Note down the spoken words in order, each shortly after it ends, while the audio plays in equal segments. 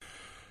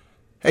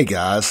Hey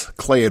guys,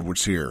 Clay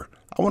Edwards here.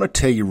 I want to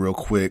tell you real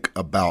quick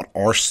about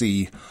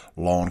RC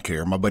Lawn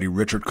Care. My buddy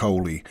Richard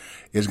Coley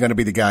is going to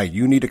be the guy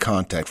you need to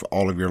contact for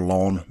all of your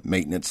lawn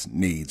maintenance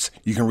needs.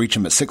 You can reach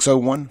him at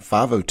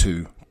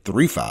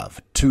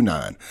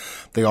 601-502-3529.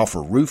 They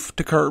offer roof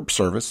to curb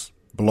service,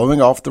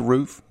 blowing off the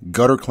roof,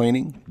 gutter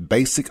cleaning,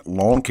 basic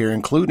lawn care,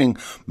 including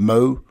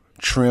mow,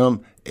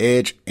 trim,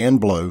 edge, and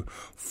blow,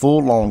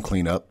 full lawn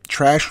cleanup,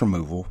 trash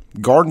removal,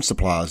 garden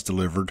supplies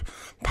delivered,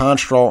 pine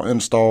straw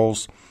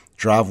installs,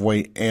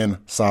 driveway and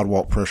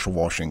sidewalk pressure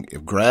washing.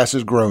 If grass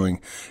is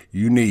growing,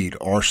 you need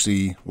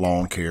RC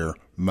Lawn Care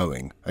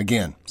Mowing.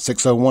 Again,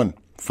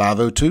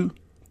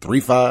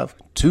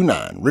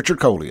 601-502-3529. Richard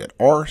Coley at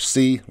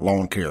RC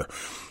Lawn Care,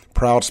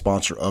 proud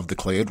sponsor of the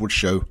Clay Edwards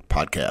Show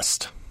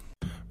podcast.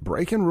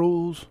 Breaking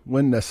rules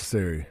when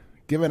necessary.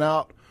 Giving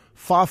out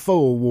FIFO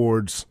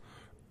awards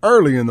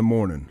early in the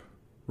morning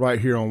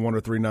right here on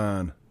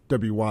 103.9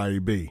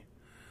 WYAB.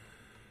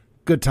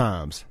 Good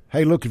times.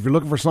 Hey, look, if you're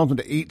looking for something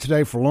to eat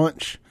today for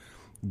lunch,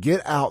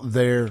 get out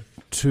there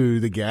to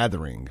the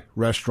Gathering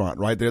restaurant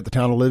right there at the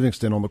town of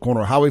Livingston on the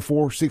corner of Highway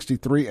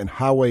 463 and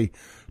Highway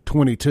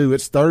 22.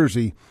 It's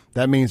Thursday.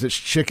 That means it's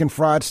chicken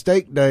fried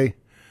steak day.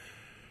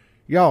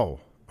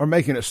 Y'all are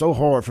making it so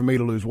hard for me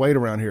to lose weight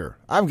around here.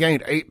 I've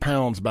gained 8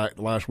 pounds back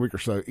the last week or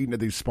so eating at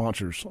these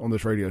sponsors on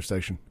this radio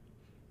station.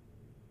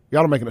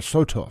 Y'all are making it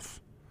so tough.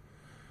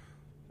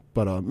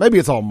 But maybe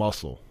it's all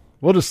muscle.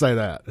 We'll just say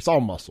that. It's all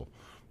muscle.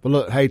 But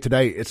look, hey,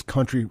 today it's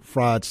country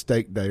fried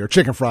steak day or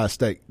chicken fried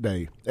steak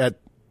day at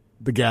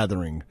the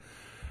Gathering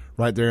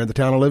right there in the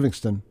town of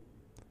Livingston.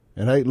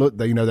 And hey, look,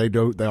 they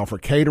offer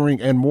catering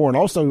and more. And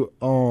also,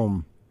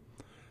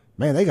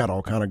 man, they got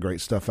all kind of great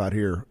stuff out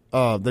here.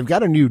 They've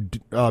got a new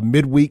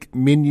midweek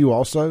menu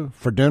also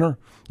for dinner.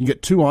 You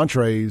get 2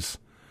 entrees,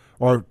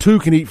 or 2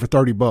 can eat for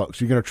 $30.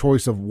 You get a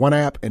choice of 1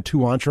 app and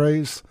 2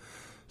 entrees.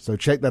 So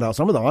check that out.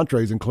 Some of the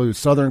entrees include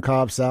Southern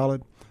Cobb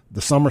salad,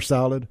 the summer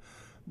salad,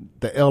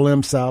 the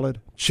LM salad,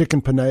 chicken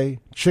penne,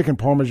 chicken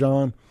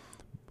parmesan,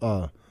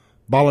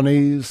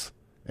 bolognese,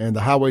 and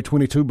the Highway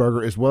 22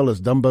 burger, as well as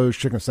Dumbo's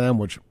chicken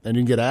sandwich. And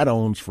you can get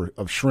add-ons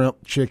of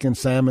shrimp, chicken,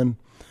 salmon.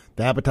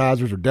 The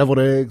appetizers are deviled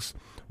eggs,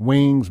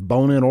 wings,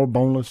 bone-in or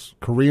boneless,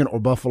 Korean or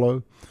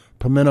buffalo,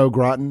 pimento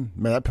gratin.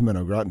 Man, that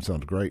pimento gratin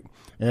sounds great.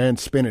 And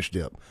spinach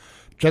dip.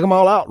 Check them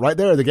all out right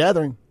there at the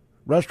Gathering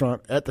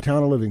restaurant at the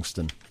town of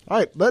Livingston. All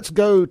right, let's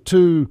go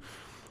to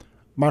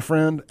my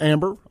friend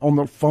Amber on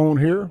the phone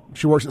here.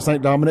 She works at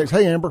St. Dominic's.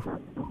 Hey, Amber.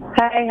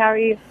 Hey, how are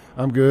you?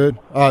 I'm good.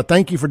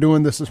 Thank you for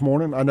doing this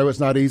morning. I know it's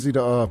not easy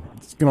to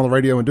get on the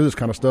radio and do this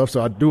kind of stuff,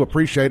 so I do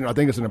appreciate it. I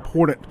think it's an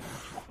important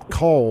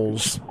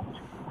cause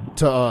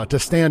to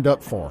stand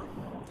up for.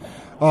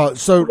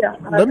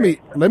 Let me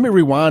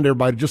rewind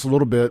everybody just a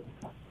little bit.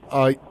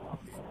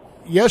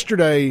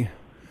 Yesterday,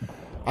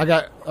 I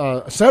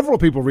got several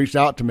people reached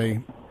out to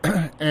me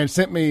and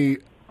sent me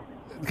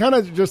kind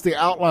of just the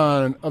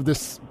outline of the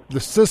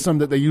system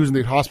that they use in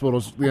the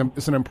hospitals.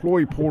 It's an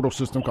employee portal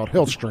system called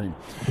HealthStream.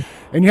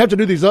 And you have to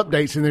do these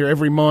updates in there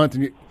every month,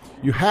 and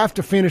you have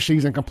to finish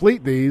these and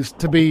complete these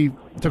to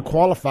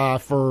qualify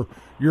for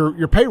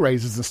your pay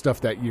raises and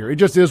stuff that year. It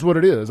just is what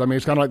it is. I mean,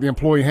 it's kind of like the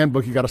employee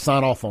handbook. You got to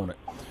sign off on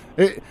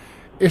it.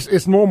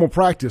 It's normal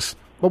practice.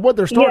 But what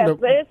they're starting to... Yes,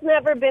 but it's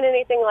never been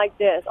anything like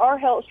this. Our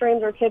health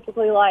streams are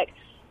typically like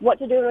what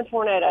to do in a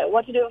tornado,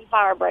 what to do if a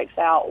fire breaks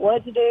out,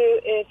 what to do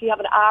if you have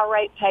an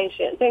irate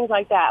patient, things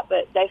like that.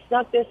 But they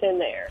snuck this in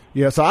there.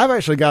 Yeah, so I've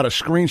actually got a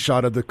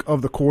screenshot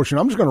of the course, and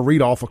I'm just going to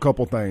read off a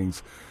couple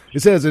things.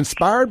 It says,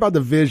 inspired by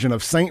the vision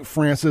of St.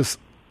 Francis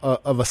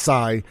of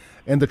Assisi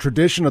and the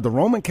tradition of the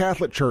Roman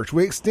Catholic Church,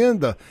 we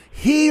extend the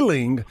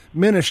healing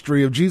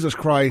ministry of Jesus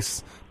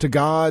Christ to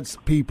God's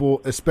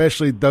people,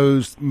 especially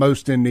those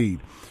most in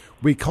need.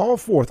 We call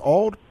forth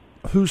all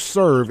who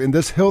serve in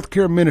this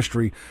healthcare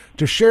ministry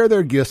to share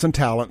their gifts and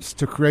talents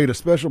to create a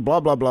special blah,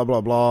 blah, blah,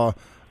 blah, blah.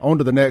 On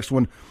to the next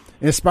one.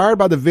 Inspired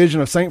by the vision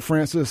of St.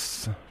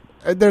 Francis.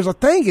 There's a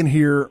thing in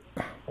here.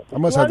 I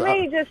must have the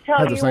same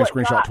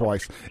screenshot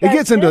twice. It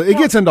gets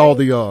into all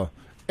the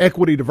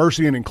equity,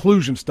 diversity, and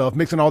inclusion stuff,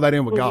 mixing all that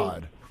in with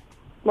God.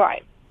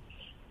 Right.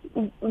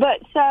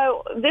 But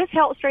so this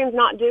health stream's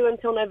not due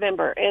until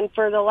November. And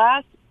for the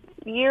last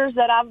years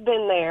that I've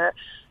been there,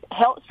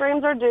 health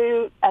streams are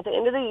due at the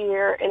end of the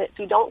year, and if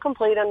you don't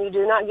complete them, you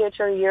do not get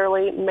your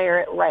yearly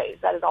merit raise.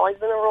 That has always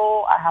been a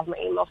rule. I have my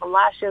email from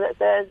last year that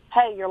says,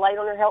 hey, you're late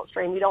on your health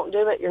stream. You don't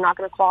do it, you're not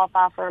going to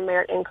qualify for a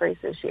merit increase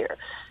this year.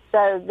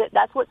 So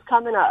that's what's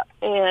coming up.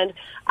 And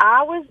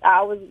I was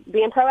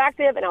being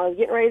proactive, and I was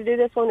getting ready to do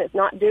this one. It's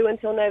not due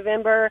until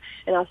November.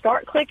 And I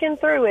start clicking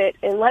through it,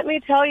 and let me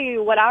tell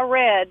you what I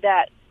read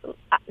that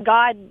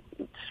God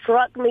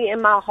struck me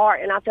in my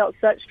heart, and I felt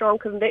such strong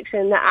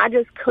conviction that I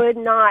just could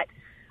not,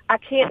 I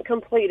can't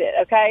complete it,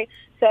 okay?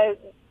 So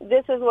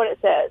this is what it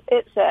says.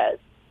 It says,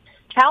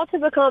 how to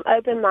become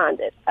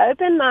open-minded.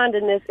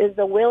 Open-mindedness is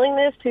the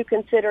willingness to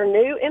consider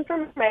new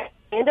information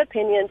and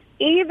opinions,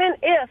 even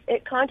if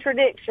it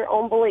contradicts your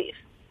own belief.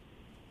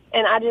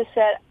 And I just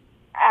said,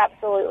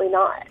 absolutely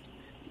not.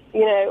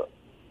 You know,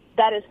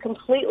 that is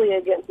completely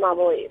against my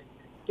beliefs.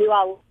 Do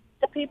I love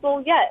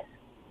people? Yes.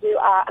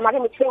 Am I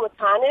going to be treated with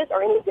kindness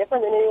or any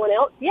different than anyone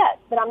else? Yes.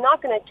 But I'm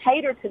not going to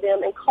cater to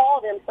them and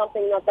call them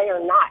something that they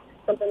are not,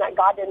 something that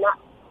God did not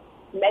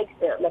make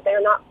them, that they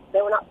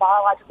were not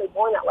biologically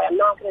born that way. I'm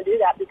not going to do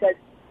that, because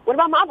what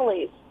about my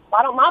beliefs?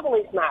 Why don't my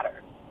beliefs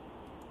matter?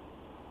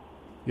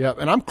 Yeah,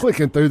 and I'm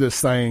clicking through this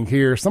thing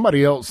here.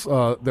 Somebody else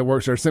that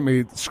works there sent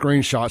me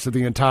screenshots of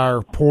the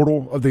entire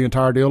portal of the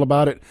entire deal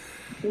about it.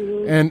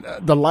 Mm-hmm. And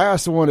the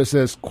last one, it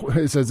says,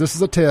 this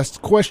is a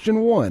test.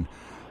 Question 1.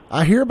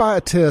 I hereby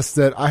attest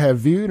that I have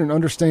viewed and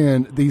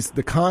understand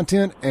the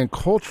content and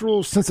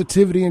cultural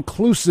sensitivity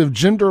inclusive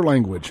gender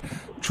language.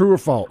 True or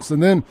false?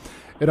 And then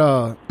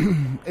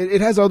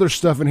it has other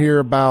stuff in here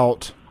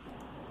about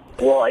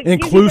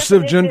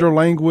inclusive gender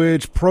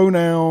language,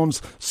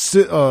 pronouns,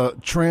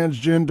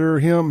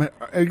 transgender, him.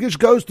 It just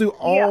goes through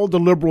all the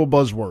liberal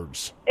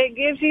buzzwords. It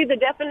gives you the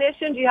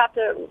definitions. You have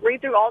to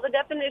read through all the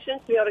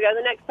definitions to be able to go to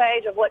the next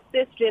page of what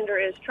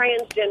cisgender is,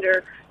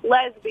 transgender,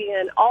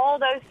 lesbian, all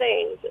those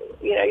things.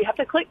 You know, you have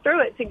to click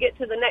through it to get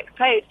to the next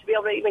page to be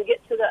able to even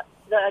get to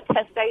the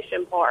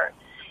attestation part.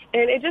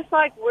 And it just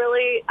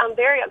really, I'm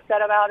very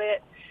upset about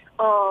it.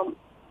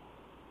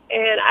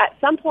 And at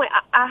some point,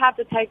 I have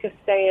to take a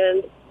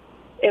stand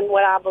in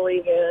what I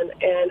believe in,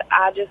 and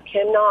I just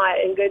cannot,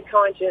 in good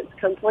conscience,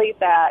 complete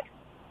that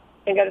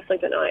and go to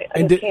sleep at night.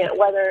 I just can't,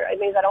 whether it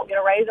means I don't get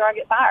a raise or I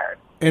get fired.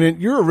 And in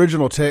your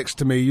original text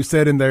to me, you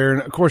said in there,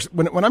 and of course,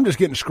 when I'm just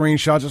getting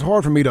screenshots, it's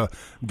hard for me to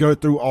go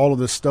through all of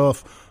this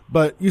stuff,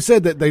 but you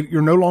said that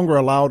you're no longer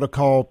allowed to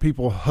call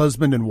people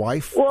husband and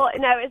wife? Well,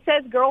 no, it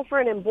says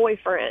girlfriend and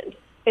boyfriend.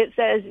 It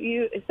says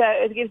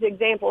it gives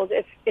examples.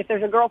 If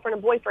there's a girlfriend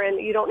and boyfriend,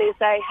 you don't need to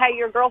say, hey,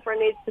 your girlfriend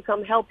needs to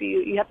come help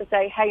you. You have to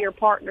say, hey, your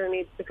partner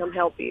needs to come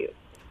help you.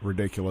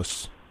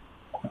 Ridiculous.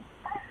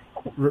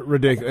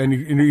 Ridiculous. And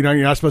you're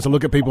not supposed to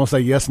look at people and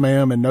say yes,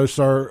 ma'am, and no,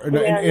 sir, and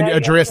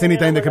address yes,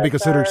 anything that could be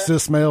considered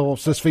cis male,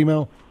 cis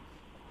female.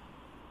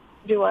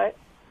 Do what?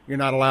 You're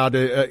not allowed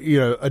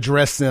to,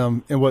 address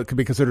them in what could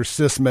be considered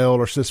cis male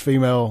or cis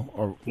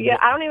female.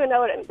 I don't even know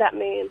what that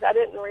means. I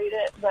didn't read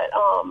it, but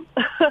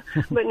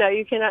but no,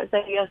 you cannot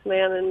say yes,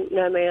 ma'am, and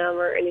no, ma'am,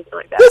 or anything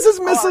like that. This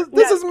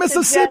is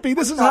Mississippi.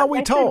 This is how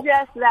we talk.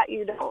 Suggest that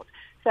you don't.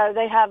 So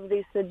they have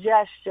these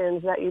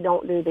suggestions that you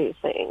don't do these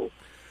things,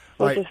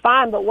 which is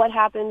fine. But what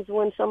happens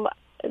when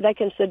they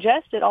can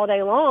suggest it all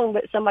day long,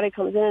 but somebody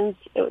comes in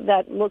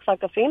that looks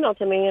like a female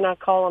to me, and I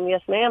call them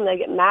yes, ma'am. They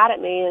get mad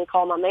at me and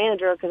call my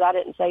manager because I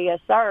didn't say yes,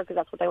 sir, because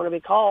that's what they want to be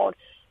called.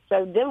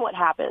 So then what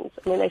happens?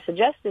 I mean, they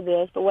suggested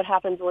this, but what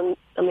happens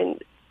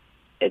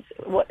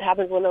what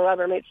happens when the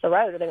rubber meets the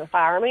road? Are they going to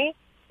fire me?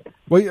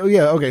 Well,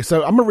 yeah, okay.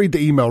 So I'm going to read the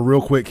email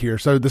real quick here.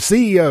 So the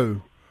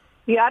CEO.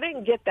 Yeah, I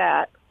didn't get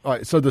that. All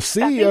right, so the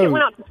CEO. I think it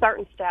went out to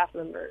certain staff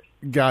members.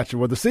 Gotcha.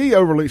 Well, the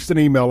CEO released an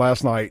email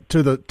last night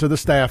to the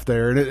staff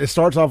there, and it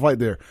starts off like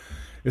there.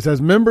 It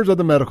says, members of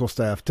the medical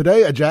staff,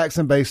 today a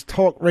Jackson-based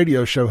talk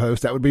radio show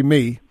host, that would be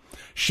me,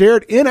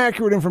 shared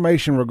inaccurate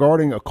information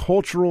regarding a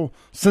cultural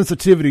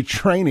sensitivity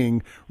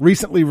training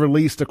recently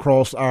released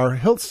across our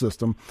health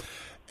system.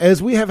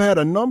 As we have had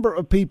a number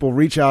of people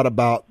reach out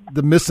about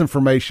the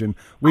misinformation,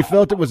 we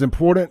felt it was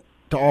important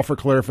to offer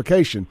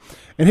clarification.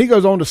 And he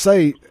goes on to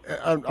say,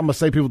 I'm going to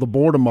say people the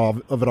boredom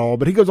of it all,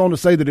 but he goes on to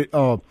say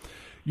that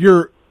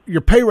your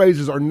pay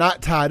raises are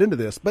not tied into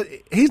this, but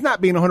he's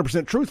not being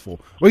 100% truthful.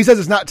 Well, he says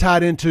it's not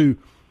tied into,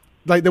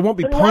 like, there won't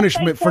be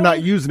punishment for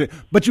not using it,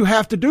 but you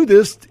have to do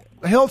this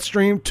health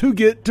stream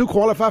to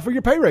qualify for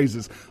your pay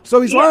raises. So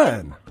he's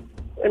lying.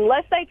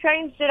 Unless they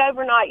changed it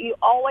overnight, you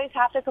always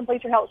have to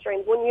complete your health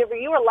streams. Whenever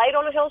you are late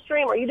on a health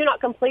stream or you do not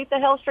complete the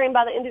health stream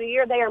by the end of the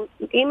year, they are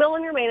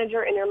emailing your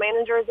manager, and your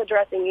manager is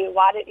addressing you.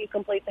 Why didn't you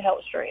complete the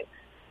health stream?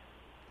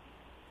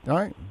 All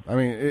right. I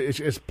mean,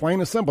 it's plain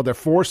and simple. They're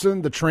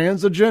forcing the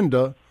trans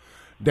agenda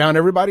down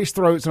everybody's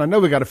throats, and I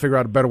know we got to figure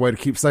out a better way to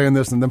keep saying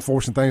this and them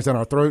forcing things down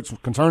our throats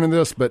concerning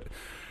this, but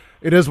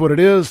it is what it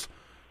is.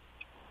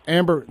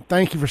 Amber,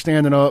 thank you for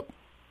standing up.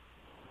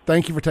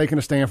 Thank you for taking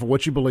a stand for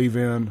what you believe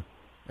in.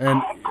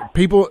 And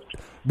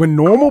when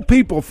normal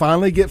people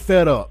finally get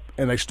fed up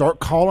and they start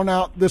calling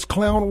out this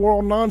clown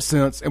world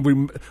nonsense,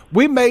 and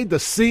we made the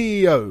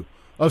CEO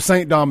of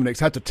St. Dominic's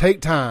have to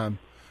take time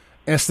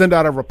and send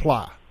out a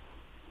reply.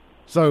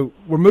 So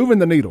we're moving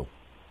the needle.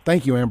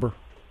 Thank you, Amber.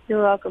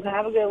 You're welcome.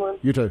 Have a good one.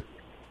 You too.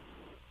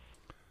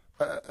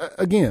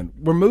 Again,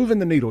 we're moving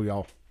the needle,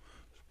 y'all.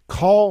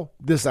 Call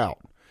this out.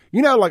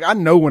 Like I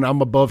know when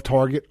I'm above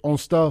target on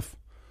stuff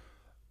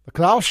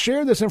because I'll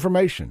share this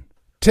information.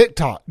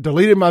 TikTok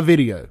deleted my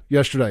video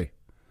yesterday.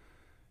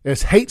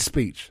 It's hate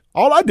speech.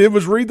 All I did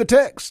was read the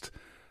text.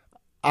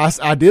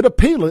 I did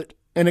appeal it,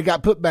 and it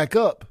got put back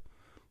up.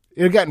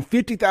 It had gotten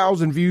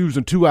 50,000 views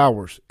in 2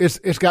 hours.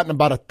 It's gotten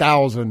about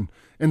 1,000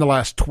 in the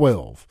last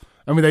 12.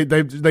 I mean,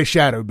 they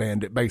shadow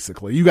banned it,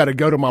 basically. You got to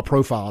go to my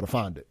profile to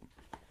find it.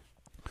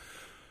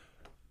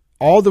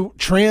 All the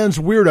trans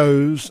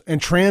weirdos and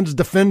trans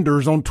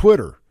defenders on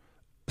Twitter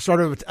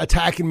started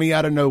attacking me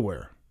out of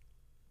nowhere.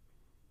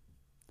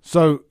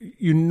 So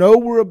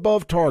we're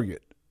above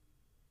target.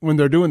 when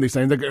they're doing these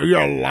things. They go,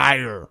 you're a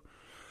liar.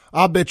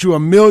 I'll bet you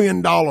 $1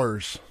 million.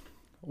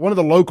 One of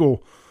the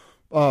local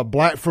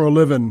black for a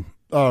living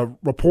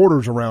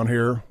reporters around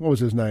here, what was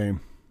his name?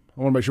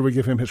 I want to make sure we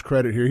give him his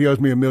credit here. He owes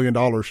me $1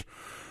 million.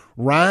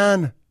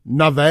 Ryan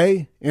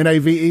Nave,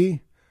 Nave,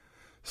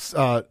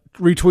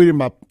 retweeted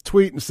my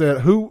tweet and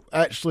said, who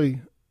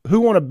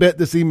want to bet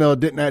this email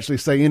didn't actually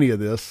say any of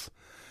this?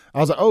 I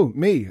was like, oh,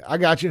 me, I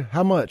got you.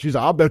 How much? He's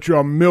like, I'll bet you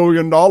 $1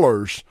 million.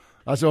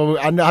 I said, well,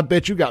 I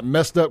bet you got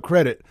messed up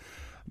credit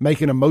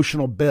making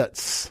emotional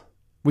bets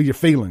with your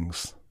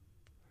feelings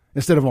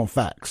instead of on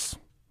facts.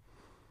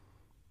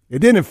 It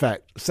did, in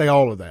fact, say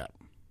all of that.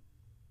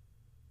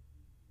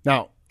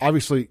 Now,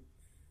 obviously,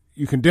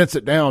 you condense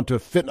it down to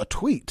fit in a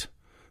tweet.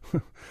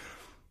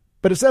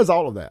 But it says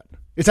all of that.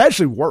 It's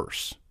actually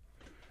worse.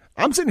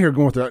 I'm sitting here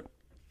going through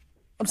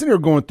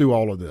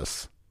all of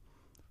this.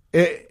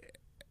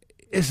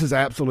 This is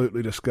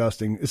absolutely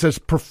disgusting. It says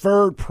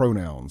preferred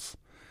pronouns,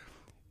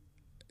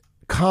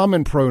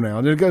 common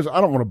pronouns. And it goes, I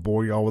don't want to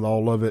bore y'all with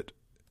all of it.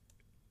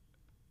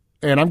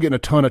 And I'm getting a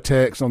ton of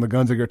texts on the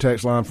Guns and Gear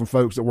text line from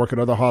folks that work at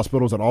other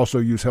hospitals that also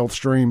use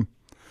HealthStream.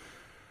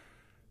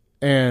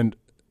 And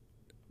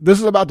this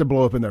is about to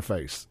blow up in their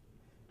face.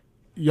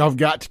 Y'all have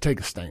got to take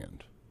a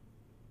stand.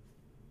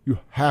 You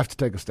have to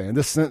take a stand.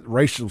 This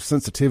racial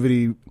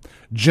sensitivity,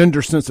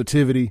 gender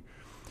sensitivity.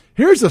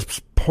 Here's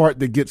the part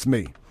that gets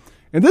me.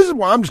 And this is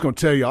why I'm just going to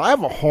tell you, I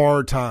have a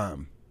hard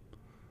time.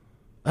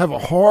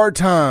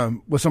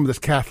 With some of this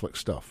Catholic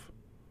stuff.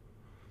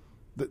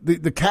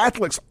 The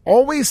Catholics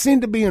always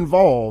seem to be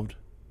involved,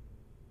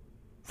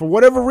 for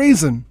whatever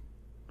reason,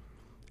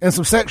 in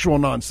some sexual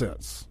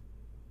nonsense.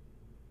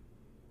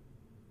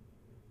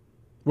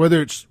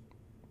 Whether it's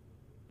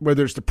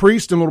the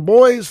priest and little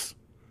boys,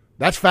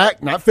 that's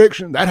fact, not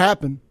fiction. That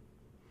happened.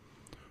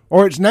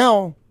 Or it's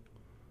now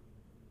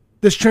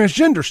this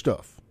transgender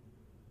stuff.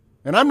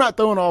 And I'm not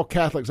throwing all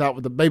Catholics out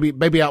with the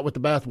baby out with the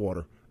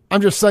bathwater.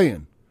 I'm just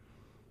saying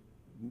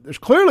there's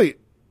clearly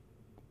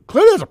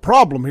there's a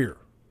problem here.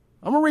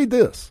 I'm going to read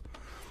this.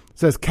 It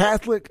says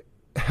Catholic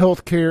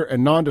healthcare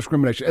and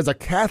non-discrimination. As a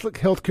Catholic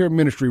healthcare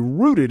ministry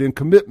rooted in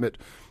commitment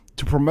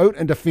to promote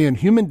and defend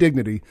human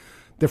dignity,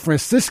 the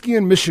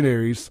Franciscan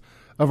missionaries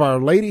of Our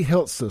Lady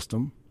Health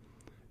System,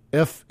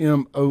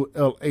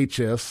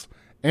 FMOLHS,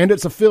 and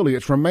its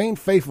affiliates remain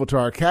faithful to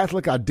our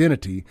Catholic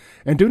identity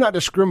and do not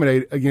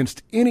discriminate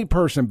against any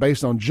person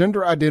based on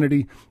gender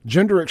identity,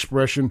 gender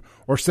expression,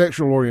 or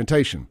sexual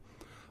orientation.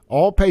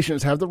 All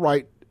patients have the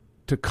right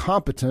to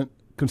competent,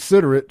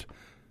 considerate,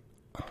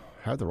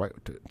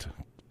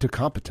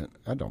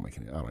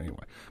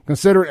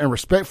 considerate and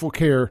respectful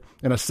care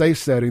in a safe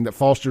setting that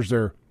fosters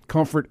their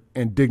comfort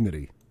and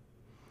dignity.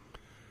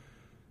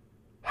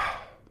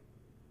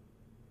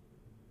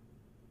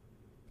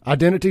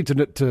 Identity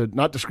to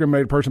not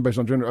discriminate a person based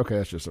on gender. Okay,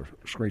 that's just a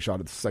screenshot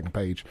of the second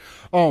page.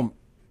 Man,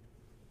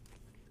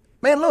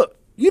 look,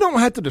 you don't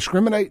have to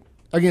discriminate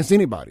against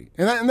anybody,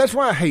 and that's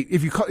why I hate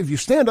if you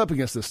stand up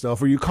against this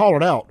stuff or you call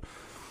it out.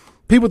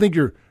 People think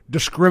you're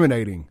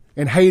discriminating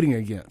and hating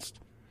against.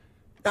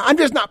 Now, I'm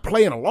just not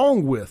playing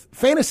along with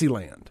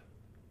Fantasyland.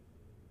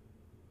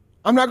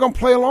 I'm not going to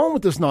play along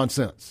with this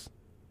nonsense.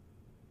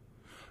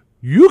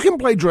 You can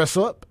play dress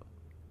up.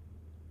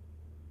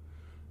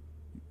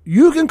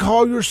 You can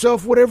call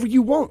yourself whatever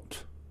you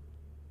want.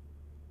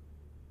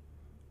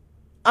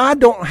 I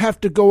don't have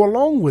to go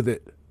along with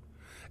it.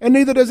 And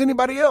neither does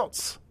anybody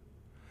else.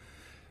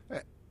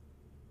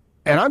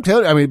 And I'm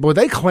telling you, I mean, boy,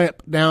 they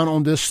clamp down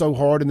on this so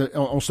hard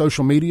on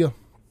social media.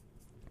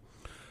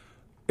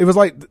 It was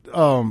like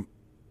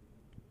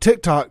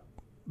TikTok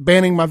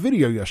banning my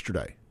video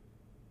yesterday.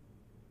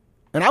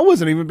 And I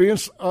wasn't even being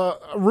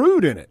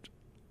rude in it.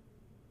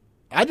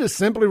 I just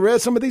simply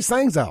read some of these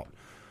things out.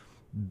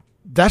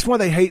 That's why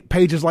they hate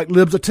pages like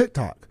Libs of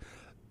TikTok.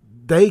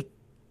 They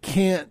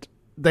hate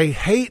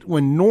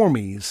when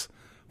normies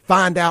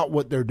find out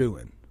what they're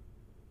doing.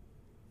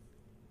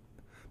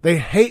 They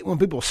hate when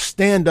people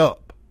stand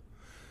up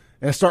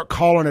and start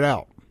calling it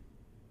out.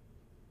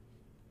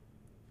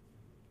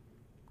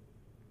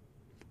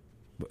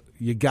 But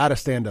you got to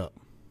stand up.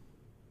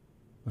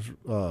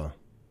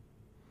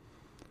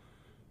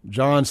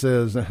 John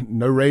says,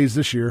 no raise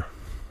this year.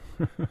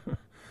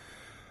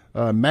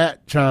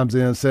 Matt chimes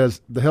in and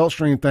says, the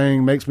HealthStream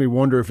thing makes me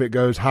wonder if it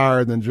goes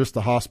higher than just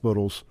the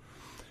hospitals.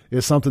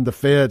 It's something the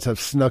feds have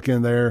snuck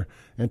in there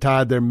and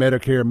tied their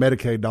Medicare,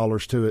 Medicaid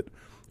dollars to it.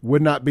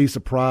 Would not be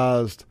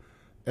surprised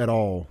at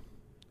all.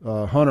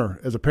 Hunter,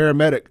 as a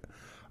paramedic,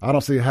 I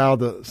don't see how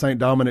the St.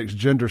 Dominic's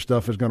gender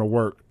stuff is going to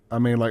work. I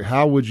mean, like,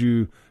 how would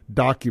you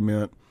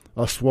document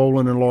a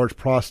swollen and large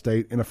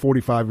prostate in a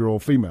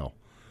 45-year-old female?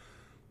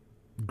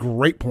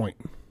 Great point.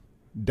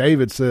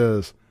 David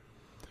says,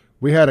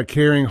 we had a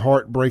caring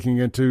heart breaking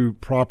into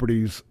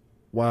properties.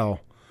 Wow.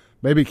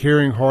 Maybe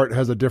caring heart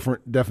has a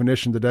different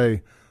definition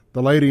today.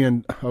 The lady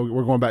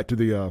we're going back to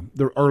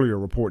the earlier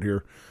report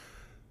here.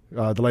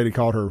 The lady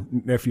called her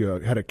nephew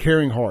had a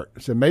caring heart.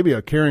 Said maybe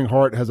a caring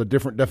heart has a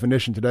different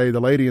definition today.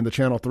 The lady in the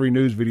Channel 3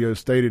 news video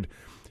stated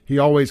he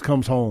always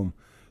comes home.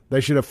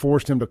 They should have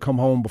forced him to come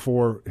home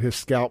before his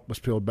scalp was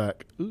peeled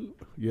back. Ooh,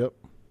 yep.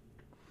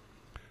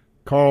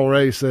 Carl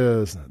Ray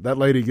says, that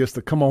lady gets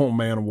the Come On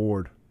Man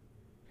award.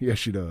 Yes,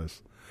 she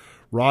does.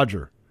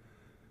 Roger.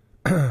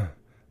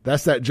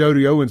 That's that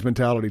Jody Owens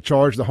mentality.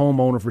 Charge the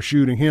homeowner for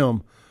shooting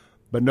him,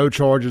 but no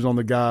charges on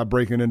the guy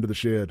breaking into the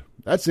shed.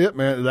 That's it,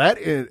 man. That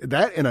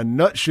in a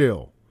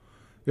nutshell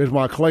is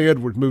why Clay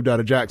Edwards moved out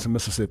of Jackson,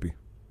 Mississippi.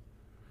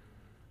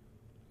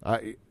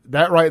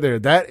 That right there,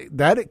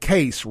 that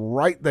case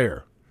right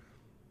there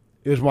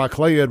is why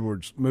Clay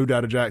Edwards moved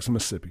out of Jackson,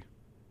 Mississippi.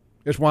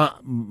 It's why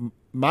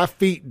my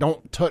feet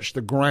don't touch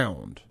the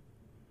ground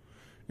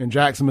in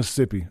Jackson,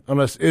 Mississippi,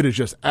 unless it is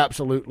just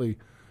absolutely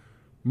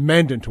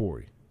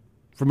mandatory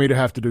for me to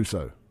have to do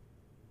so.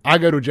 I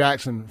go to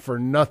Jackson for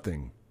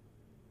nothing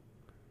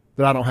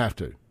that I don't have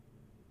to.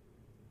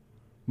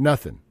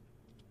 Nothing.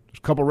 There's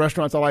a couple of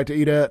restaurants I like to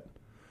eat at.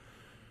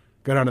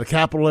 Go down to the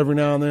Capitol every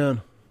now and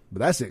then, but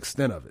that's the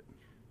extent of it.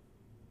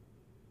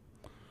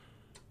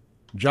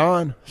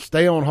 John,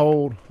 stay on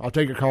hold. I'll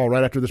take your call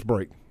right after this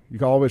break. You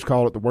can always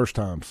call at the worst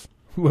times.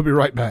 We'll be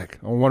right back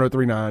on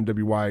 103.9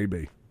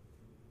 WYAB.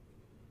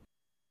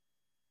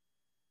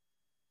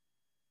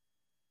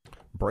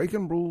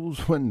 Breaking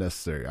rules when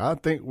necessary. I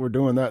think we're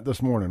doing that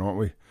this morning, aren't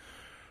we?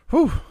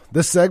 Whew.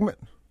 This segment,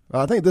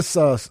 I think this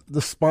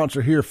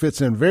sponsor here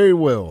fits in very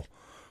well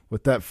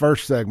with that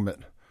first segment,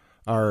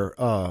 our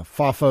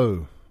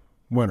FAFO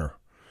winner.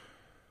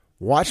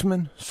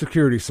 Watchman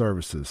Security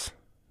Services.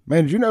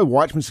 Man, did you know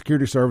Watchman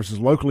Security Services,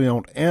 locally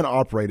owned and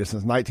operated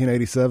since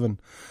 1987?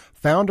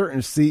 Founder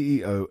and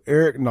CEO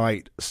Eric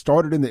Knight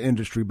started in the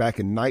industry back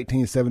in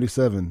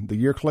 1977, the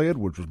year Clay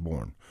Edwards was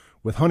born,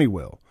 with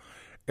Honeywell.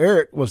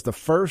 Eric was the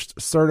first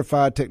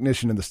certified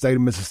technician in the state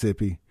of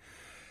Mississippi,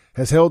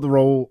 has held the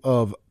role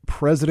of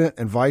president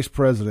and vice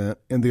president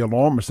in the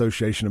Alarm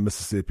Association of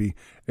Mississippi.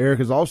 Eric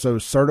is also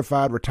a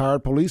certified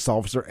retired police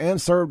officer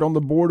and served on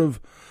the board of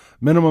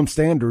minimum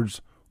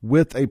standards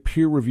with a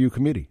peer review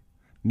committee.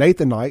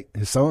 Nathan Knight,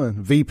 his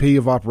son, VP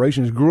of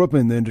Operations, grew up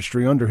in the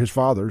industry under his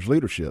father's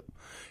leadership.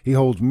 He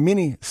holds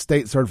many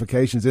state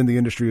certifications in the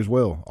industry as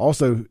well.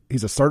 Also,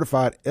 he's a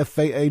certified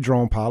FAA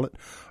drone pilot,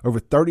 over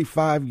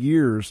 35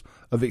 years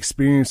of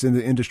experience in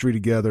the industry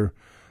together.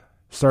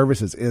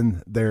 Service is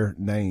in their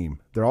name.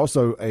 They're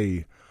also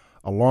a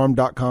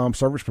Alarm.com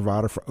service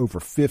provider for over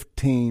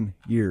 15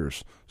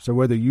 years. So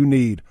whether you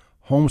need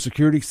home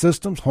security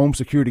systems, home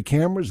security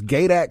cameras,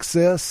 gate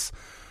access,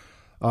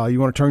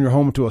 you want to turn your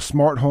home into a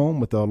smart home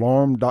with the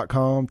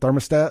Alarm.com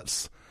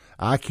thermostats,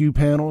 IQ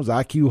panels,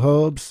 IQ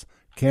hubs,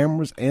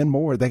 cameras, and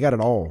more. They got it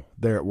all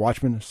there at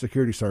Watchman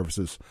Security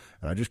Services.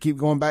 And I just keep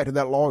going back to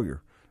that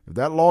lawyer. If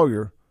that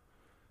lawyer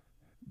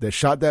that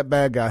shot that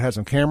bad guy had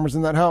some cameras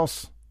in that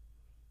house,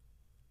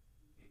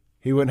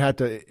 he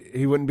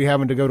wouldn't be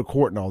having to go to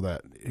court and all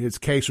that. His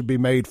case would be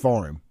made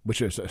for him,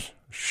 which is a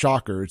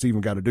shocker. It's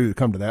even got to do to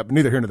come to that, but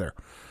neither here nor there.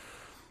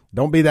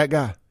 Don't be that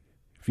guy.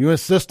 If you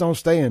insist on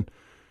staying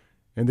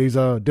in these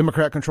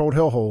Democrat-controlled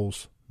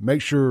hellholes,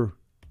 make sure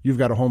you've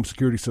got a home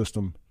security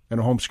system and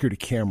a home security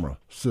camera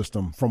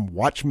system from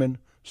Watchman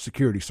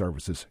Security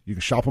Services. You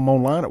can shop them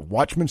online at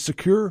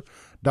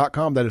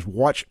watchmansecure.com. That is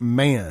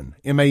Watchman,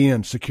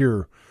 M-A-N,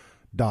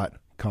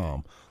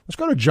 secure.com. Let's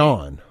go to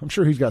John. I'm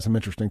sure he's got some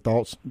interesting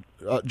thoughts.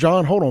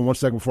 John, hold on one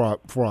second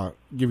before I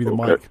give you the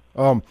mic.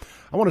 I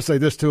want to say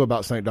this, too,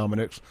 about St.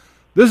 Dominic's.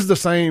 This is the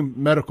same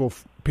medical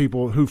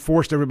people who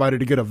forced everybody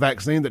to get a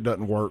vaccine that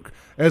doesn't work,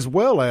 as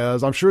well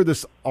as, I'm sure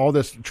all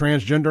this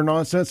transgender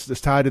nonsense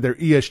is tied to their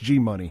ESG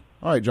money.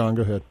 All right, John,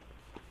 go ahead.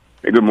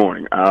 Hey, good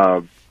morning.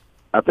 I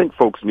think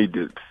folks need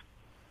to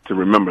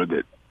remember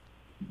that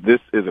this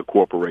is a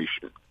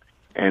corporation,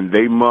 and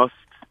they must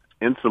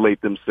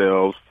insulate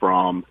themselves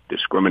from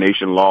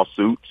discrimination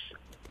lawsuits,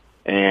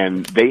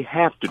 and they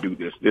have to do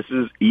this. This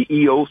is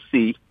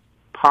EEOC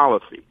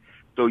policy.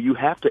 So you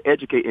have to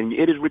educate, and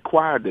it is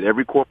required that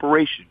every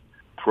corporation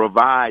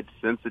provide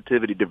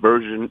sensitivity,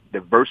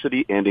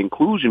 diversity, and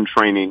inclusion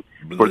training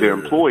for their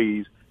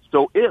employees.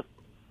 So if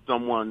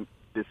someone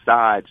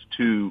decides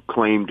to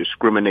claim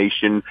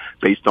discrimination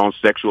based on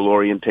sexual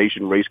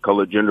orientation, race,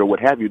 color, gender, what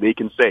have you, they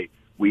can say,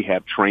 we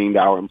have trained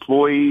our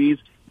employees,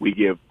 we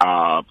give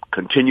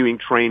continuing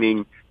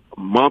training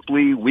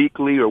monthly,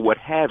 weekly, or what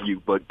have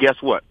you. But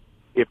guess what?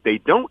 If they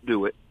don't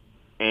do it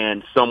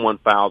and someone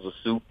files a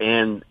suit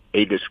and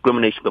a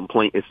discrimination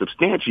complaint is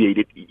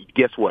substantiated,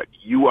 guess what?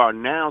 You are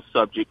now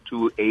subject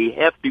to a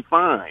hefty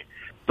fine.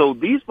 So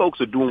these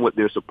folks are doing what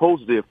they're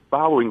supposed to do,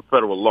 following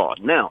federal law.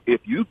 Now, if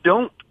you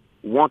don't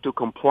want to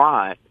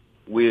comply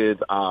with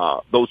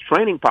those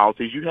training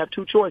policies, you have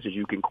two choices.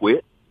 You can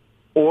quit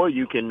or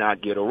you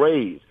cannot get a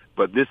raise.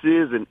 But this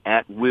is an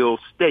at-will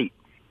state.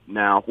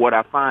 Now, what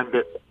I find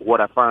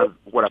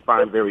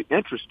very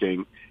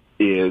interesting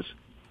is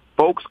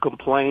folks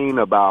complain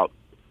about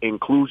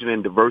inclusion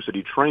and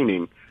diversity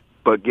training,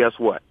 but guess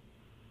what?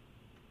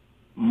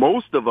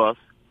 Most of us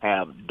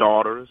have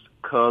daughters,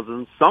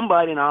 cousins,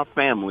 somebody in our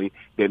family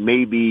that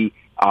may be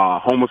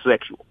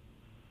homosexual,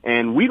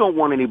 and we don't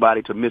want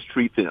anybody to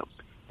mistreat them.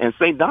 And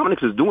St.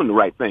 Dominic's is doing the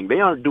right thing. They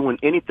aren't doing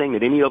anything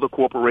that any other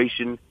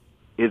corporation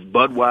is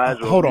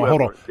Budweiser. Hold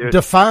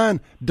on.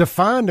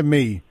 Define to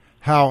me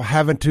how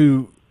having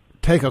to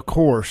take a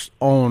course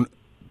on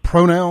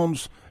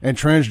pronouns and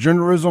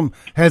transgenderism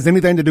has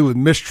anything to do with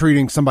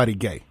mistreating somebody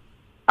gay.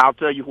 I'll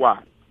tell you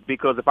why.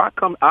 Because if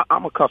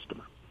I'm a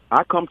customer.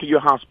 I come to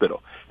your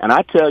hospital and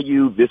I tell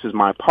you this is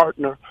my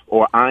partner,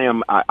 or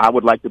I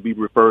would like to be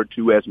referred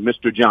to as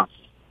Mr. Johnson.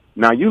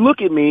 Now you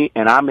look at me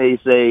and I may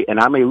say,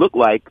 and I may look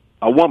like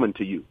a woman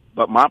to you,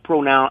 but my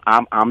pronoun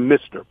I'm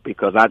Mr.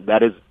 because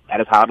that is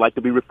how I'd like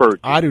to be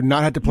referred to. I do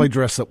not have to play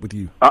dress up with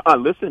you.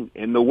 Listen,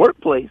 in the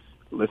workplace,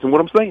 listen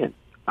what I'm saying.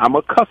 I'm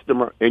a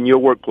customer in your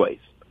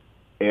workplace.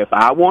 If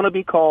I want to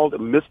be called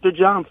Mr.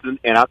 Johnson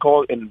and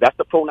that's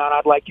the pronoun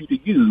I'd like you to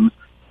use,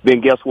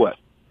 then guess what?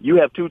 You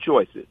have two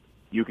choices.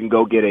 You can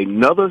go get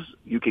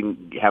you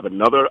can have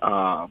another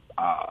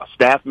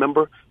staff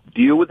member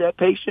deal with that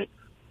patient,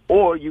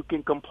 or you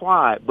can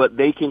comply, but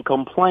they can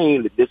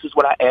complain that this is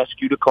what I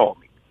asked you to call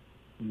me.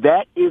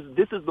 This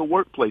is the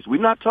workplace. We're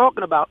not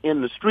talking about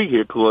in the street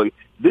here, Chloe.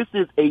 This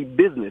is a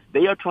business.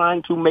 They are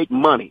trying to make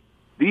money.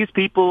 These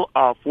people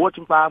are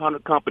Fortune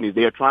 500 companies.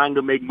 They are trying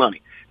to make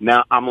money.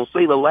 Now, I'm going to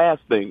say the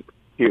last thing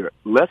here.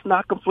 Let's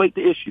not conflate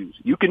the issues.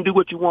 You can do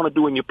what you want to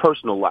do in your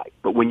personal life,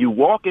 but when you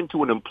walk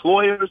into an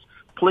employer's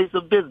place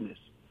of business,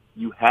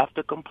 you have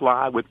to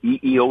comply with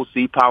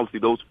EEOC policy,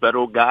 those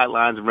federal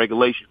guidelines and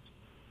regulations.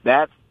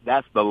 That's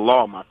the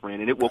law, my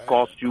friend, and it will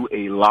cost you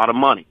a lot of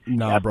money.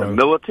 That's bro. The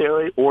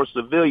military or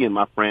civilian,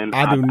 my friend.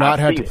 I do not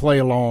have to play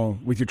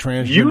along with your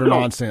transgender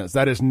nonsense.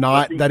 That is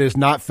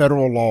not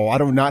federal law. I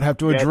do not have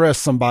to address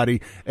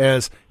somebody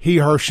as he,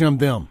 her, shim,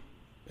 them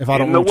if I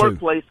don't want to. In the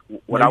workplace,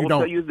 what I will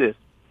tell you is this.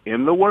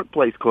 In the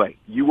workplace, Clay,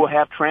 you will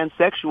have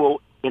transsexual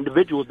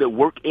individuals that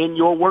work in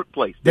your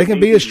workplace. They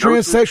can be as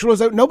transsexual as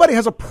they, nobody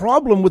has a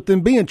problem with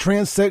them being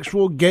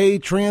transsexual, gay,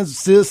 trans,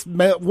 cis,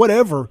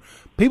 whatever.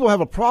 People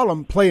have a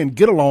problem playing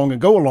get along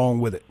and go along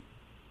with it.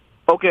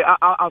 Okay,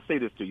 I'll say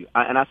this to you,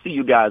 and I see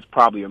you guys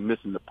probably are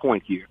missing the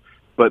point here,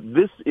 but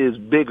this is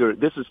bigger.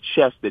 This is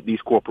chess that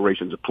these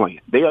corporations are playing.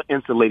 They are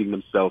insulating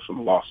themselves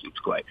from lawsuits,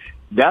 Clay.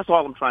 That's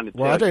all I'm trying to tell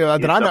you. Well, I tell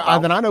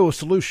you, then I know a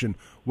solution.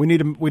 We need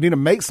to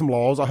make some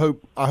laws. I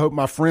hope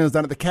my friends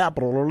down at the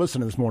Capitol are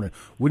listening this morning.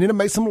 We need to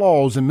make some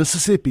laws in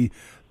Mississippi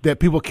that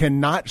people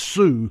cannot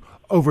sue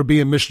over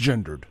being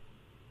misgendered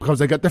because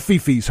they got their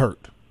fifis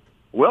hurt.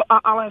 Well,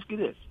 I'll ask you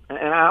this, and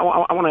I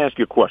want to ask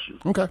you a question.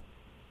 Okay.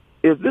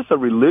 Is this a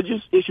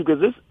religious issue?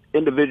 Because this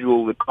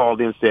individual that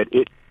called in said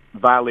it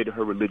violated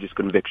her religious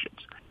convictions.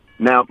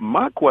 Now,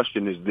 my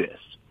question is this.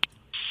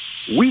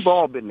 We've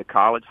all been to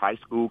college, high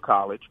school,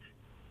 college.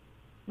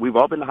 We've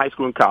all been to high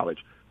school and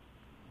college.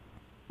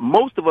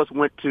 Most of us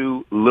went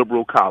to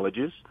liberal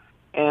colleges,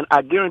 and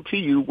I guarantee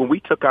you when we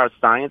took our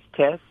science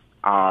tests,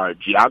 our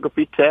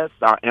geography tests,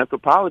 our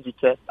anthropology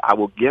tests, I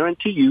will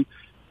guarantee you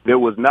there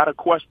was not a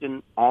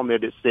question on there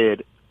that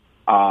said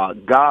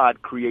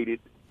God created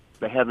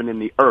the heaven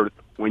and the earth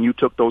when you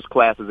took those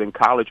classes in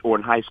college or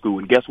in high school.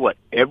 And guess what?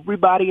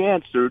 Everybody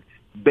answered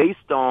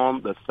based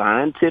on the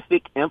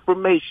scientific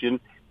information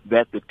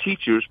that the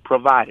teachers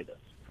provided us,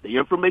 the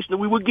information that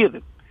we were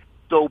given.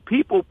 So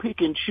people pick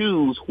and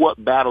choose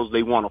what battles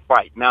they want to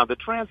fight. Now, the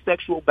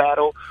transsexual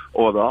battle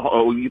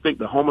or you think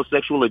the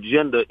homosexual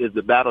agenda is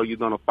the battle you're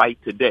going to fight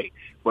today.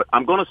 But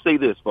I'm going to say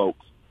this,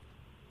 folks.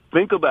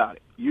 Think about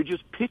it. You're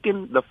just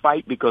picking the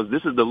fight because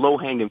this is the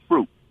low-hanging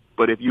fruit.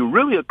 But if you're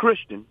really a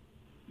Christian,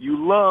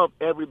 you love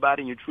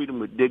everybody and you treat them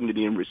with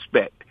dignity and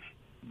respect.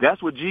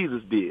 That's what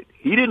Jesus did.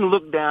 He didn't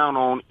look down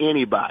on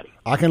anybody.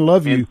 I can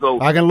love you.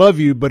 I can love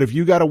you, but if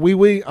you got a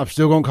wee-wee, I'm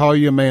still going to call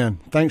you a man.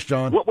 Thanks,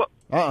 John. What?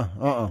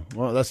 Well,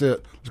 that's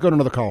it. Let's go to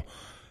another call.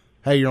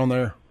 Hey, you're on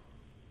there.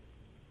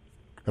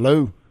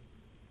 Hello?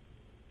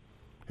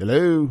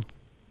 Hello?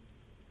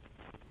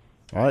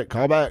 All right,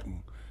 call back.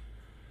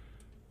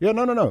 Yeah,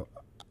 no.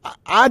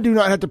 I do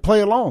not have to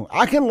play along.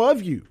 I can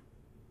love you.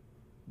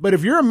 But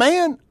if you're a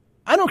man,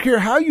 I don't care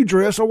how you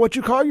dress or what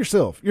you call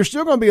yourself. You're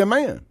still going to be a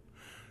man.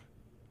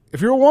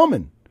 If you're a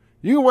woman,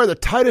 you can wear the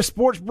tightest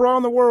sports bra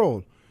in the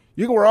world.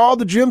 You can wear all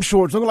the gym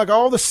shorts, looking like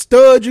all the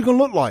studs you can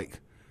look like.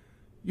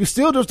 You're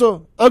still just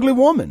an ugly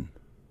woman.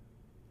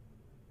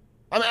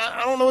 I mean,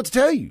 I don't know what to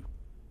tell you.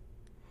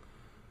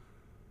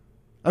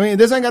 I mean,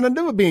 this ain't got nothing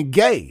to do with being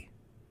gay.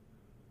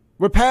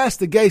 We're past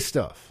the gay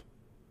stuff.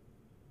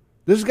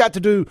 This has got to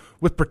do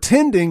with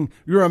pretending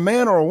you're a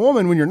man or a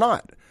woman when you're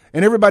not.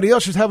 And everybody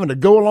else is having to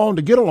go along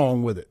to get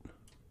along with it.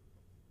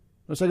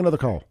 Let's take another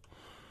call.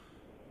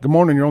 Good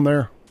morning, you're on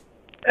there.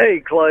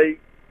 Hey, Clay.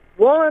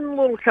 One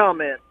little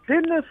comment.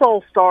 Didn't this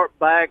all start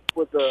back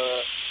with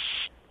the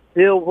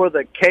deal where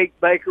the cake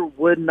baker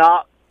would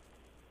not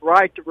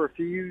right to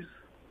refuse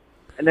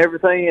and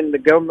everything, and the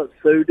government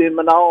sued him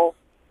and all?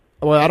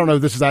 Well, I don't know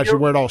if this is actually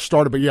where it all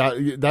started, but yeah,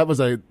 that was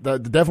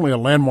definitely a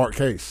landmark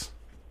case.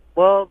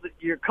 Well,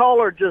 your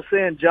caller just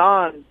then,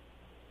 John,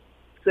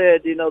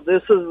 said,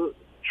 this is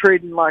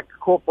treating like a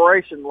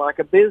corporation, like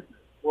a business.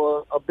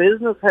 Well, a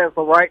business has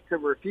the right to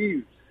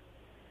refuse.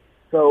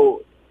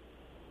 So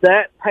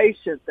that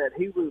patient that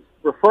he was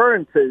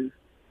referring to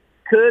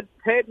could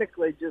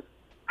technically just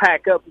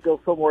pack up and go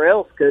somewhere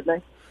else, couldn't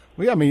he?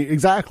 Well, yeah, I mean,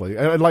 exactly.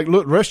 Like,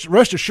 look,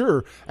 rest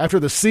assured, after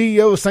the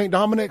CEO of St.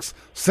 Dominic's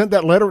sent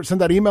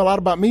that email out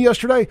about me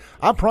yesterday,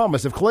 I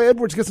promise if Clay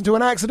Edwards gets into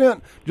an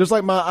accident, just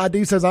like my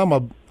ID says I'm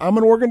an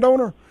organ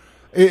donor,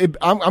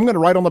 I'm going to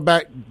write on the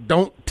back,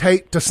 don't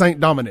take to St.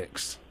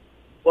 Dominic's.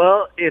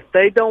 Well, if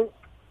they don't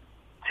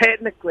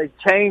technically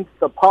change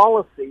the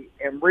policy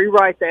and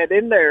rewrite that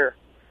in there,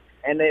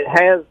 and it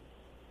has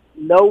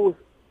no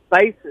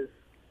basis,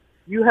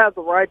 you have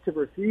the right to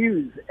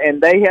refuse,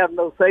 and they have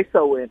no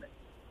say-so in it.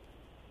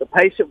 The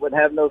patient would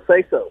have no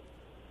say-so.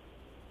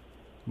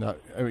 No,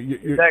 I mean,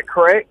 is that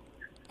correct?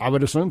 I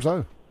would assume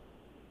so.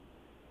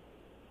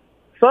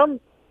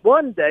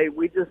 One day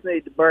we just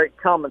need to bring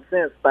common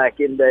sense back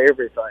into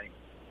everything.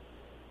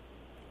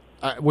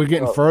 We're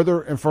getting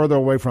further and further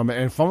away from it.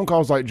 And phone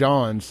calls like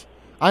John's,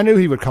 I knew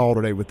he would call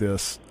today with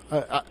this.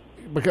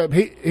 Because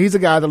he's a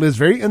guy that lives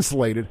very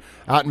insulated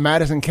out in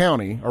Madison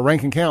County or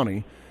Rankin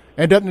County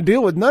and doesn't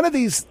deal with none of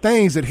these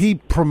things that he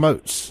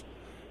promotes.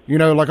 You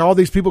know, like all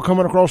these people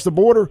coming across the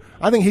border,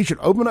 I think he should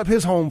open up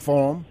his home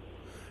for them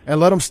and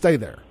let them stay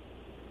there.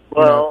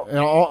 Well, and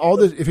all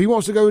this, if he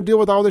wants to go deal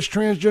with all this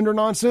transgender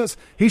nonsense,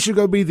 he should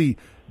go be the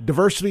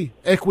diversity,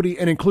 equity,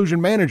 and inclusion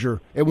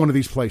manager at one of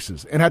these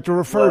places and have to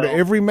refer to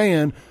every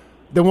man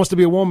that wants to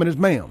be a woman as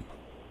ma'am.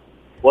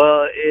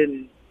 Well,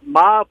 in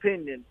my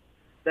opinion,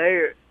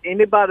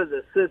 anybody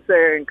that sits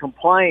there and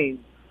complains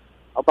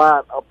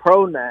about a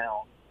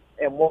pronoun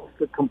and wants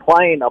to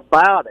complain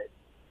about it,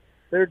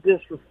 they're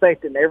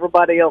disrespecting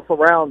everybody else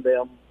around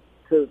them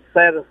to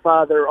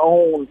satisfy their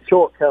own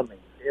shortcomings,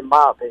 in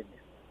my opinion.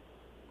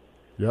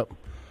 Yep.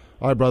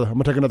 All right, brother. I'm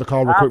going to take another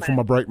call real quick for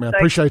my break, man.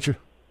 Appreciate you.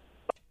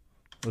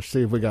 Let's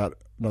see if we got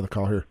another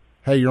call here.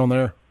 Hey, you're on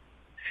there?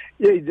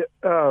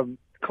 Yeah,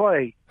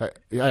 Clay. Hey,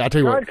 I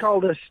tell you God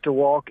called us to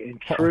walk in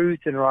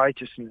truth and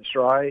righteousness,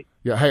 right?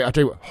 Yeah, hey, I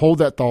tell you what, hold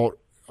that thought.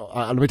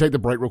 Let me take the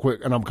break real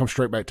quick, and I'm going to come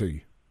straight back to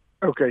you.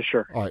 Okay,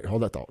 sure. All right,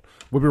 hold that thought.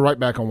 We'll be right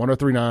back on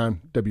 103.9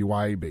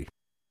 WYAB.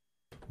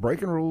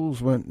 Breaking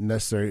rules when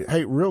necessary.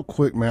 Hey, real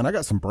quick, man, I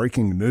got some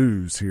breaking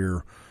news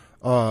here.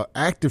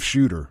 Active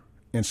shooter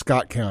in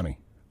Scott County.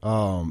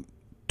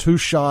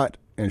 Two-shot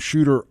and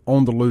shooter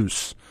on the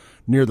loose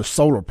near the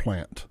solar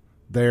plant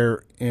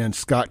there in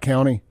Scott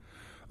County.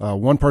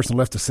 One person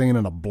left the scene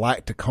in a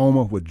black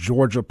Tacoma with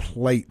Georgia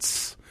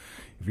plates.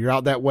 If you're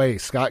out that way,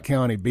 Scott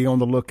County, be on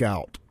the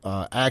lookout.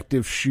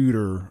 Active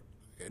shooter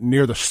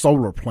near the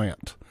solar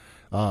plant.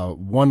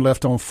 One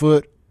left on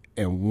foot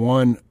and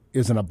one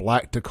is in a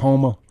black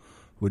Tacoma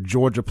with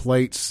Georgia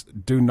plates.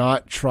 Do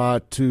not try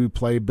to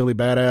play Billy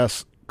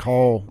Badass.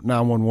 Call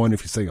 911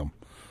 if you see them.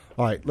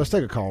 All right, let's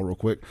take a call real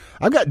quick.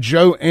 I've got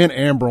Joe and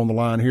Amber on the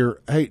line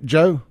here. Hey,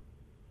 Joe?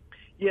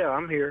 Yeah,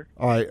 I'm here.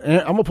 All right,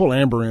 I'm going to pull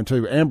Amber in,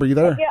 too. Amber, you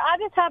there? Yeah, I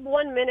just have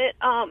 1 minute.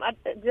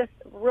 Just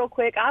real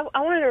quick, I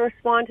wanted to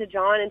respond to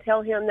John and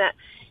tell him that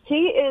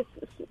he is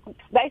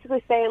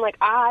basically saying, like,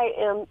 I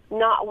am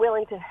not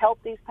willing to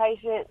help these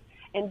patients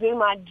and do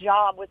my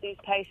job with these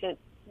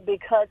patients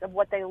because of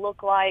what they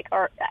look like,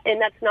 and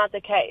that's not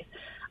the case.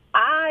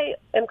 I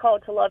am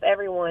called to love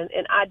everyone,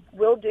 and I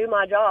will do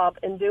my job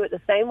and do it the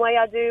same way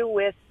I do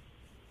with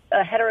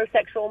a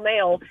heterosexual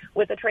male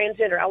with a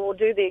transgender. I will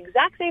do the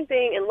exact same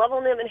thing and love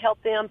on them and help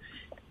them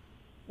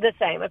the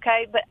same,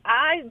 okay? But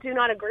I do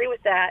not agree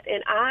with that,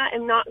 and I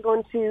am not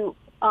going to,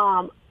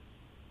 I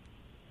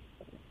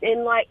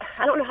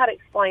don't know how to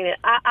explain it.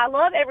 I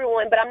love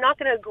everyone, but I'm not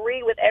going to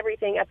agree with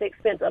everything at the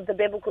expense of the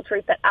biblical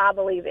truth that I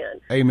believe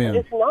in. Amen.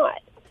 I'm just not.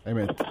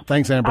 Amen.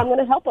 Thanks, Amber. I'm going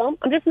to help them.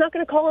 I'm just not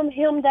going to call them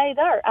him, they,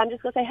 their. I'm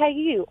just going to say, hey,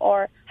 you,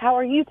 or how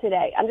are you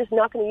today? I'm just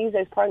not going to use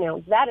those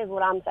pronouns. That is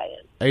what I'm saying.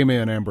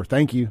 Amen, Amber.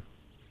 Thank you.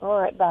 All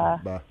right,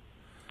 bye. Bye.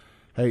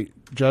 Hey,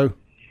 Joe?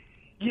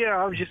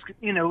 Yeah, I was just,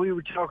 we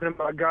were talking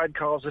about God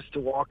calls us to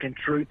walk in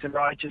truth and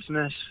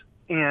righteousness,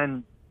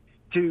 and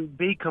to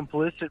be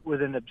complicit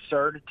with an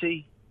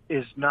absurdity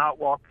is not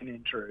walking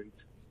in truth.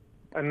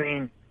 I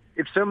mean,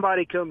 if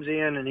somebody comes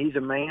in and he's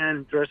a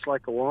man dressed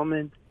like a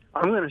woman,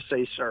 I'm going to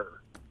say, sir.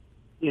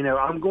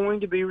 I'm going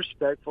to be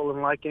respectful,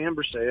 and like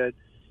Amber said,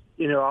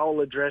 I'll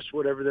address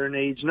whatever their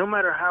needs, no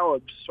matter how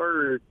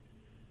absurd.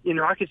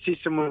 I could see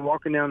someone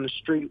walking down the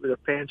street with their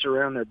pants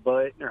around their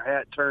butt and their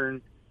hat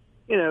turned.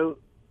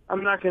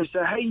 I'm not going to say,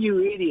 hey,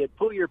 you idiot,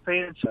 pull your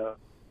pants up.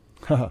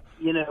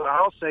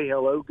 I'll say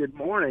hello, good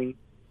morning,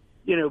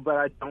 but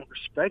I don't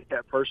respect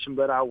that person,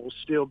 but I will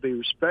still be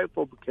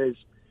respectful because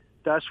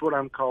that's what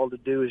I'm called to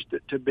do, is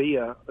to be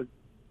a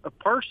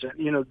person,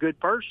 good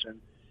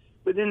person.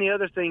 But then the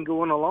other thing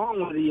going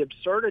along with the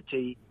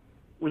absurdity,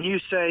 when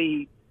you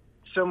say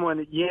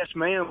someone, yes,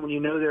 ma'am,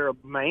 when they're a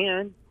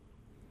man,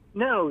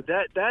 no,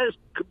 that is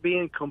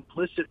being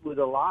complicit with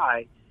a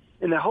lie.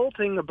 And the whole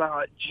thing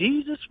about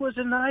Jesus was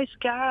a nice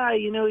guy,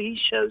 he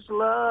shows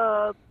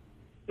love.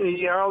 You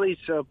hear all these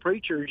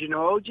preachers,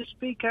 just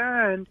be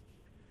kind.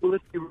 Well,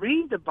 if you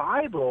read the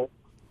Bible,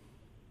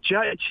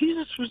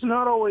 Jesus was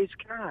not always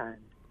kind.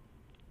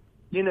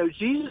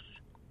 Jesus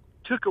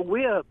took a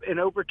whip and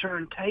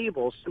overturned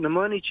tables and the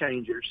money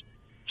changers.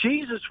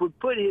 Jesus would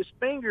put his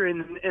finger in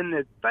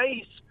the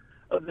face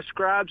of the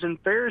scribes and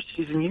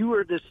Pharisees, and you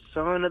are the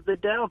son of the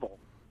devil.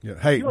 Yeah.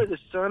 Hey, you are the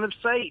son of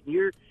Satan.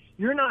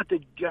 You're not the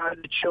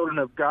children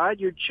of God.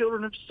 You're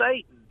children of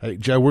Satan. Hey,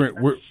 Joe,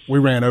 we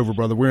ran over,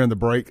 brother. We're in the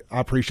break. I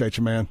appreciate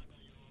you, man.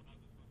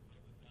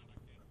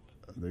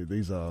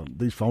 These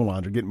phone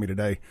lines are getting me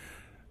today.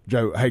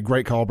 Joe, hey,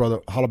 great call,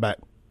 brother. Holla back.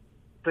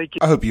 Thank you.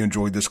 I hope you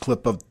enjoyed this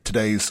clip of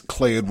today's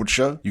Clay Edwards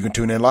Show. You can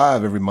tune in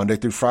live every Monday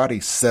through Friday,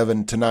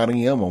 7 to 9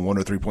 a.m. on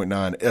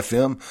 103.9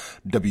 FM,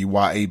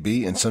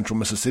 WYAB in Central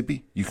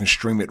Mississippi. You can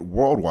stream it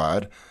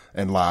worldwide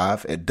and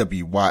live at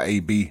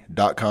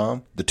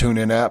WYAB.com, the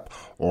TuneIn app,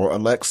 or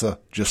Alexa.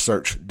 Just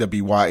search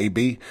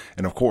WYAB.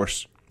 And, of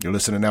course, you're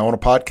listening now on a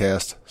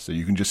podcast, so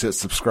you can just hit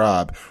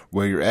subscribe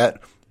where you're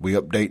at. We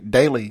update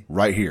daily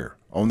right here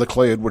on the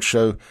Clay Edwards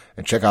Show,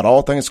 and check out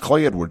all things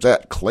Clay Edwards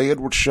at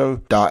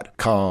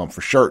ClayEdwardsShow.com for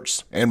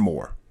shirts and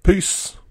more. Peace.